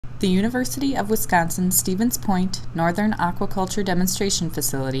The University of Wisconsin Stevens Point Northern Aquaculture Demonstration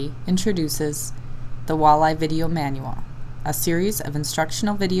Facility introduces the Walleye Video Manual, a series of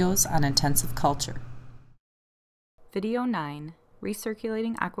instructional videos on intensive culture. Video 9,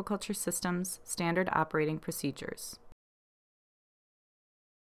 Recirculating Aquaculture Systems Standard Operating Procedures.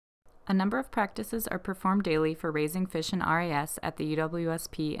 A number of practices are performed daily for raising fish in RAS at the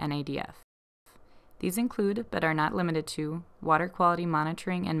UWSP NADF. These include, but are not limited to, water quality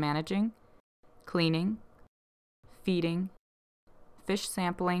monitoring and managing, cleaning, feeding, fish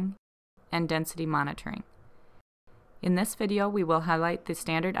sampling, and density monitoring. In this video, we will highlight the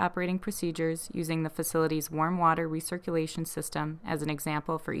standard operating procedures using the facility's warm water recirculation system as an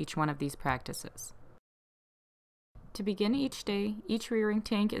example for each one of these practices. To begin each day, each rearing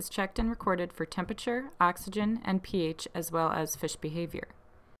tank is checked and recorded for temperature, oxygen, and pH, as well as fish behavior.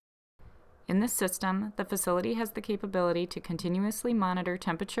 In this system, the facility has the capability to continuously monitor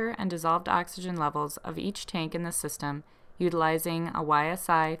temperature and dissolved oxygen levels of each tank in the system utilizing a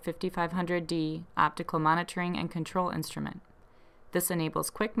YSI 5500D optical monitoring and control instrument. This enables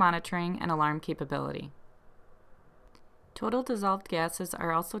quick monitoring and alarm capability. Total dissolved gases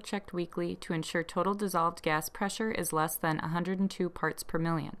are also checked weekly to ensure total dissolved gas pressure is less than 102 parts per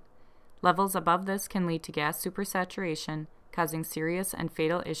million. Levels above this can lead to gas supersaturation, causing serious and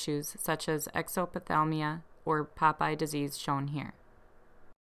fatal issues such as exophthalmia or Popeye disease shown here.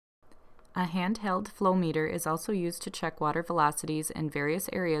 A handheld flow meter is also used to check water velocities in various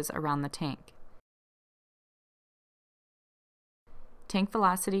areas around the tank. Tank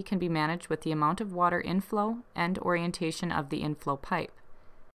velocity can be managed with the amount of water inflow and orientation of the inflow pipe.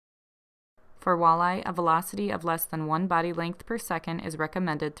 For walleye, a velocity of less than 1 body length per second is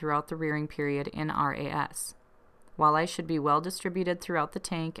recommended throughout the rearing period in RAS. Walleye should be well distributed throughout the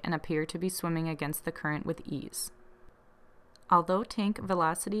tank and appear to be swimming against the current with ease. Although tank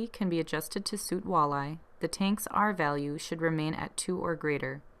velocity can be adjusted to suit walleye, the tank's R value should remain at 2 or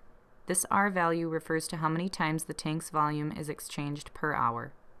greater. This R value refers to how many times the tank's volume is exchanged per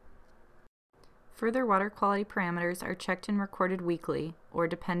hour. Further water quality parameters are checked and recorded weekly, or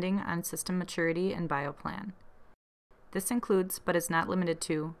depending on system maturity and bioplan. This includes, but is not limited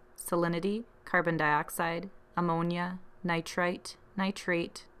to, salinity, carbon dioxide, ammonia, nitrite,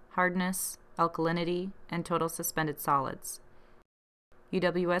 nitrate, hardness, alkalinity, and total suspended solids.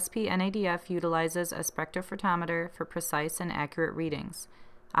 UWSP NADF utilizes a spectrophotometer for precise and accurate readings.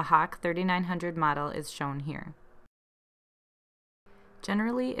 A Hawk 3900 model is shown here.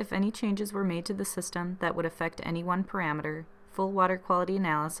 Generally, if any changes were made to the system that would affect any one parameter, full water quality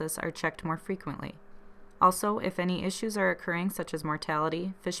analysis are checked more frequently. Also, if any issues are occurring such as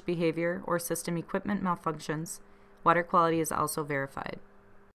mortality, fish behavior, or system equipment malfunctions, water quality is also verified.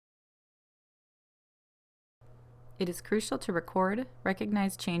 It is crucial to record,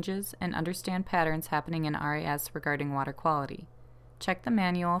 recognize changes, and understand patterns happening in RAS regarding water quality. Check the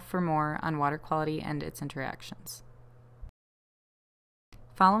manual for more on water quality and its interactions.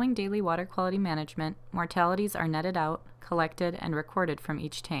 Following daily water quality management, mortalities are netted out, collected, and recorded from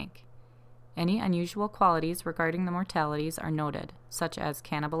each tank. Any unusual qualities regarding the mortalities are noted, such as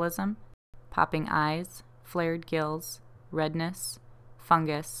cannibalism, popping eyes, flared gills, redness,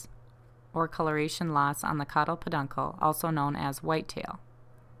 fungus, or coloration loss on the caudal peduncle, also known as whitetail.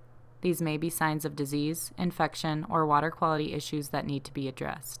 These may be signs of disease, infection, or water quality issues that need to be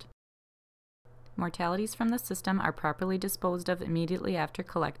addressed. Mortalities from the system are properly disposed of immediately after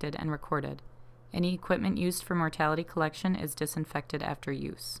collected and recorded. Any equipment used for mortality collection is disinfected after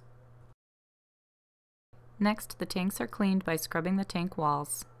use. Next, the tanks are cleaned by scrubbing the tank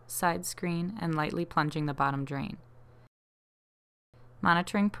walls, side screen, and lightly plunging the bottom drain.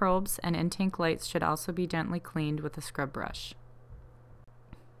 Monitoring probes and in-tank lights should also be gently cleaned with a scrub brush.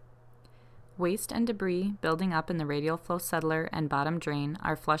 Waste and debris building up in the radial flow settler and bottom drain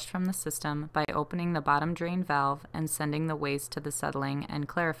are flushed from the system by opening the bottom drain valve and sending the waste to the settling and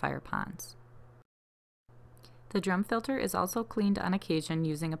clarifier ponds. The drum filter is also cleaned on occasion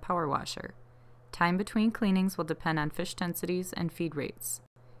using a power washer. Time between cleanings will depend on fish densities and feed rates.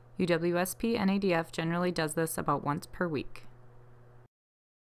 UWSP NADF generally does this about once per week.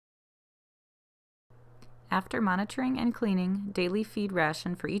 After monitoring and cleaning, daily feed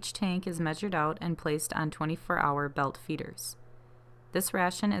ration for each tank is measured out and placed on 24-hour belt feeders. This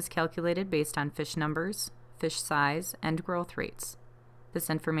ration is calculated based on fish numbers, fish size, and growth rates. This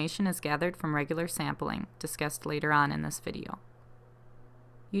information is gathered from regular sampling, discussed later on in this video.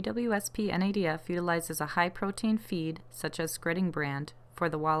 UWSP NADF utilizes a high-protein feed, such as Spreading brand, for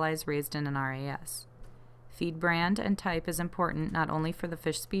the walleyes raised in an RAS. Feed brand and type is important not only for the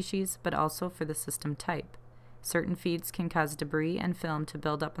fish species, but also for the system type. Certain feeds can cause debris and film to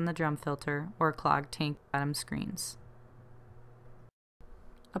build up on the drum filter or clog tank bottom screens.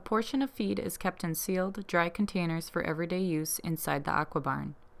 A portion of feed is kept in sealed, dry containers for everyday use inside the aqua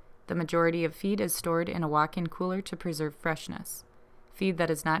barn. The majority of feed is stored in a walk-in cooler to preserve freshness. Feed that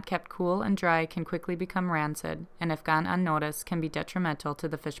is not kept cool and dry can quickly become rancid, and if gone unnoticed, can be detrimental to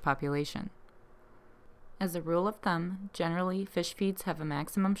the fish population. As a rule of thumb, generally, fish feeds have a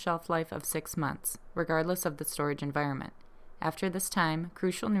maximum shelf life of 6 months, regardless of the storage environment. After this time,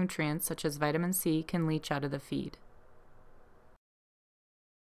 crucial nutrients such as vitamin C can leach out of the feed.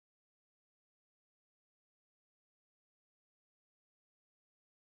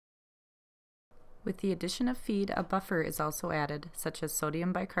 With the addition of feed, a buffer is also added, such as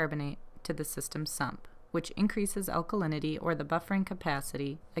sodium bicarbonate, to the system sump, which increases alkalinity or the buffering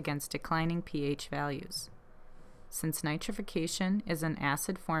capacity against declining pH values. Since nitrification is an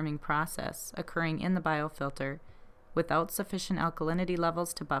acid-forming process occurring in the biofilter, without sufficient alkalinity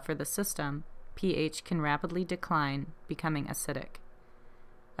levels to buffer the system, pH can rapidly decline, becoming acidic.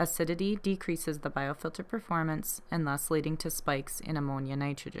 Acidity decreases the biofilter performance and thus leading to spikes in ammonia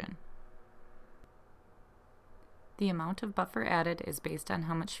nitrogen. The amount of buffer added is based on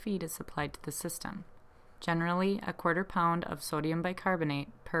how much feed is supplied to the system. Generally, a 1/4 pound of sodium bicarbonate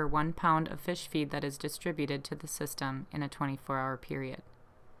per 1 pound of fish feed that is distributed to the system in a 24-hour period.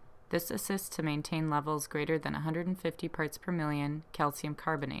 This assists to maintain levels greater than 150 parts per million calcium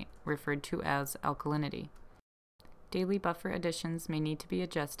carbonate, referred to as alkalinity. Daily buffer additions may need to be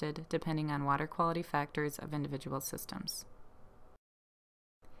adjusted depending on water quality factors of individual systems.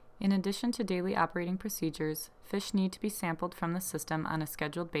 In addition to daily operating procedures, fish need to be sampled from the system on a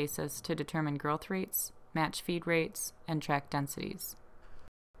scheduled basis to determine growth rates, match feed rates, and track densities.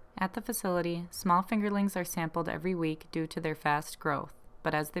 At the facility, small fingerlings are sampled every week due to their fast growth,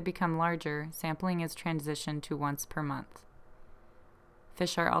 but as they become larger, sampling is transitioned to once per month.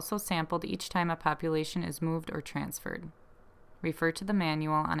 Fish are also sampled each time a population is moved or transferred. Refer to the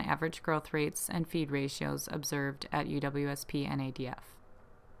manual on average growth rates and feed ratios observed at UWSP NADF.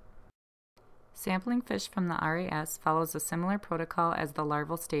 Sampling fish from the RAS follows a similar protocol as the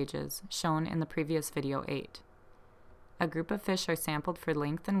larval stages, shown in the previous video 8. A group of fish are sampled for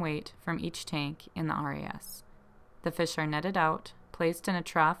length and weight from each tank in the RAS. The fish are netted out, placed in a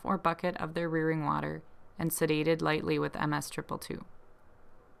trough or bucket of their rearing water, and sedated lightly with MS-222.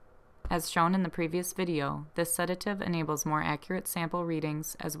 As shown in the previous video, this sedative enables more accurate sample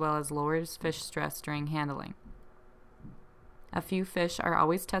readings as well as lowers fish stress during handling. A few fish are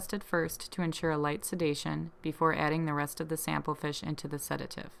always tested first to ensure a light sedation before adding the rest of the sample fish into the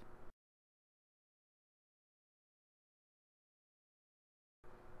sedative.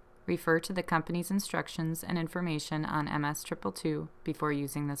 Refer to the company's instructions and information on MS-222 before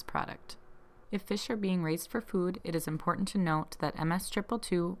using this product. If fish are being raised for food, it is important to note that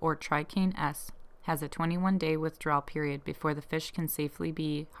MS-222 or Tricane S has a 21-day withdrawal period before the fish can safely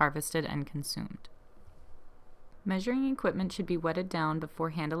be harvested and consumed. Measuring equipment should be wetted down before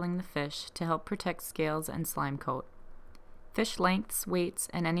handling the fish to help protect scales and slime coat. Fish lengths, weights,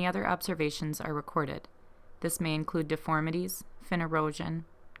 and any other observations are recorded. This may include deformities, fin erosion,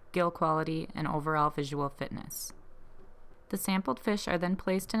 gill quality, and overall visual fitness. The sampled fish are then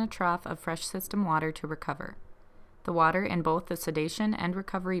placed in a trough of fresh system water to recover. The water in both the sedation and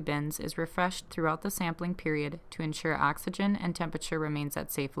recovery bins is refreshed throughout the sampling period to ensure oxygen and temperature remains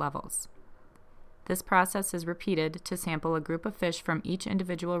at safe levels. This process is repeated to sample a group of fish from each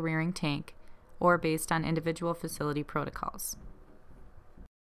individual rearing tank or based on individual facility protocols.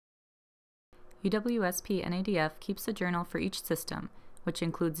 UWSP NADF keeps a journal for each system, which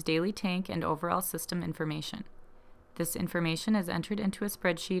includes daily tank and overall system information. This information is entered into a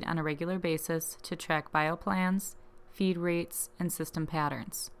spreadsheet on a regular basis to track bioplans, feed rates, and system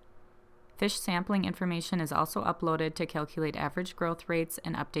patterns. Fish sampling information is also uploaded to calculate average growth rates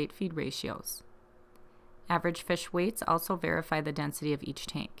and update feed ratios. Average fish weights also verify the density of each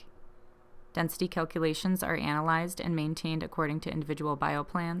tank. Density calculations are analyzed and maintained according to individual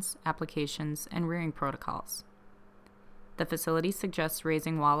bioplans, applications, and rearing protocols. The facility suggests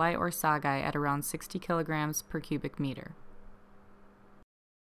raising walleye or sockeye at around 60 kilograms per cubic meter.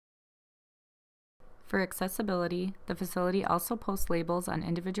 For accessibility, the facility also posts labels on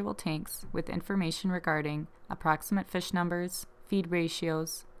individual tanks with information regarding approximate fish numbers, feed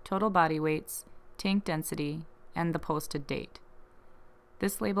ratios, total body weights, tank density, and the posted date.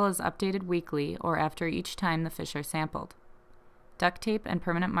 This label is updated weekly or after each time the fish are sampled. Duct tape and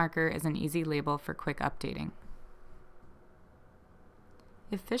permanent marker is an easy label for quick updating.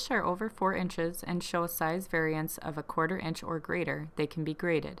 If fish are over 4 inches and show a size variance of a 1/4 inch or greater, they can be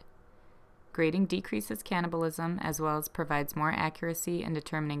graded. Grading decreases cannibalism as well as provides more accuracy in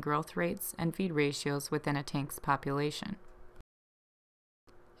determining growth rates and feed ratios within a tank's population.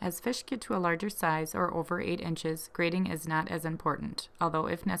 As fish get to a larger size or over 8 inches, grading is not as important, although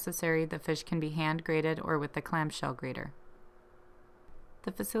if necessary, the fish can be hand graded or with the clamshell grader.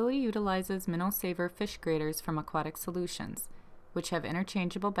 The facility utilizes Minnow Saver fish graders from Aquatic Solutions, which have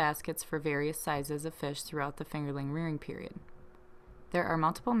interchangeable baskets for various sizes of fish throughout the fingerling rearing period. There are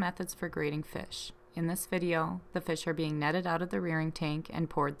multiple methods for grading fish. In this video, the fish are being netted out of the rearing tank and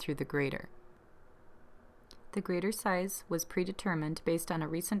poured through the grader. The grader size was predetermined based on a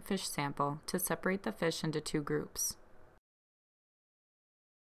recent fish sample to separate the fish into 2 groups.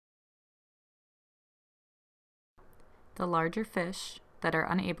 The larger fish that are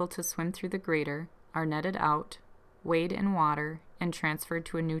unable to swim through the grader are netted out, weighed in water, and transferred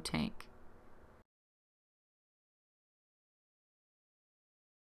to a new tank.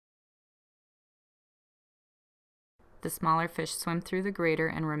 The smaller fish swim through the grader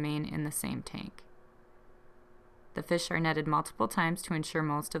and remain in the same tank. The fish are netted multiple times to ensure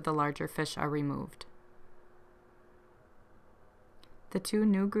most of the larger fish are removed. The 2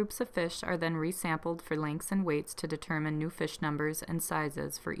 new groups of fish are then resampled for lengths and weights to determine new fish numbers and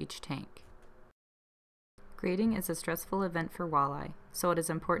sizes for each tank. Grading is a stressful event for walleye, so it is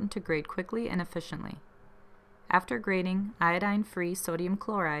important to grade quickly and efficiently. After grading, iodine-free sodium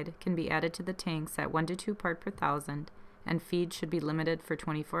chloride can be added to the tanks at 1 to 2 parts per thousand, and feed should be limited for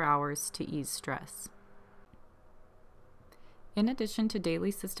 24 hours to ease stress. In addition to daily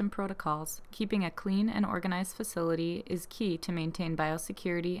system protocols, keeping a clean and organized facility is key to maintain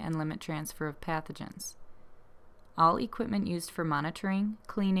biosecurity and limit transfer of pathogens. All equipment used for monitoring,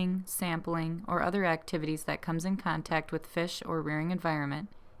 cleaning, sampling, or other activities that comes in contact with fish or rearing environment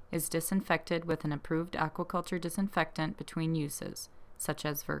is disinfected with an approved aquaculture disinfectant between uses, such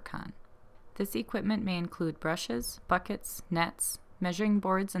as Virkon. This equipment may include brushes, buckets, nets, measuring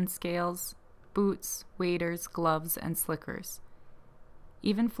boards and scales, boots, waders, gloves, and slickers.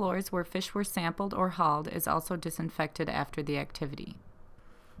 Even floors where fish were sampled or hauled is also disinfected after the activity.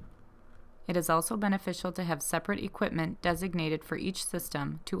 It is also beneficial to have separate equipment designated for each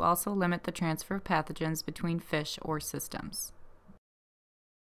system to also limit the transfer of pathogens between fish or systems.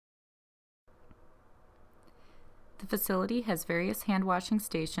 The facility has various hand washing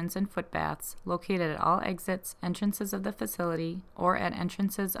stations and foot baths located at all exits, entrances of the facility, or at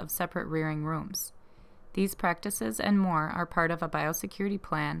entrances of separate rearing rooms. These practices and more are part of a biosecurity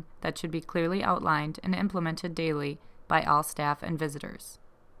plan that should be clearly outlined and implemented daily by all staff and visitors.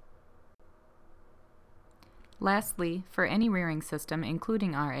 Lastly, for any rearing system,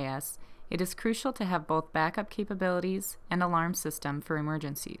 including RAS, it is crucial to have both backup capabilities and alarm system for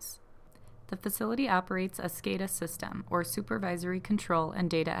emergencies. The facility operates a SCADA system, or Supervisory Control and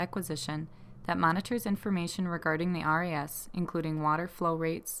Data Acquisition, that monitors information regarding the RAS, including water flow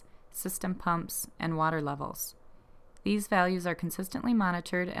rates, system pumps, and water levels. These values are consistently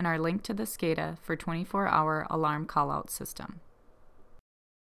monitored and are linked to the SCADA for 24-hour alarm call-out system.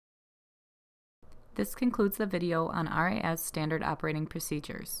 This concludes the video on RAS standard operating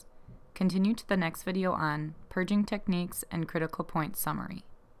procedures. Continue to the next video on purging techniques and critical point summary.